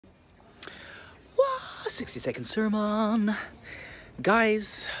60-second sermon.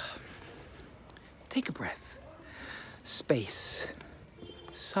 Guys, take a breath. Space,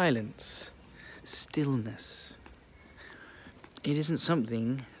 silence, stillness. It isn't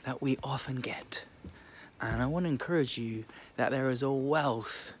something that we often get. And I want to encourage you that there is a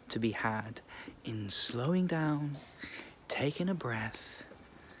wealth to be had in slowing down, taking a breath,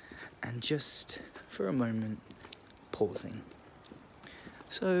 and just for a moment, pausing.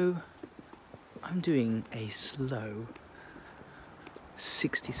 So I'm doing a slow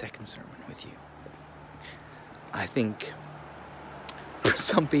 60-second sermon with you. I think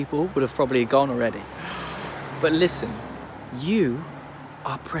some people would have probably gone already. But listen, you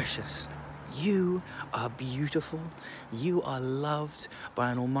are precious. You are beautiful. You are loved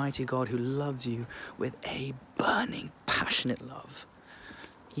by an almighty God who loved you with a burning, passionate love.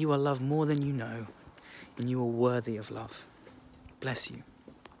 You are loved more than you know, and you are worthy of love. Bless you.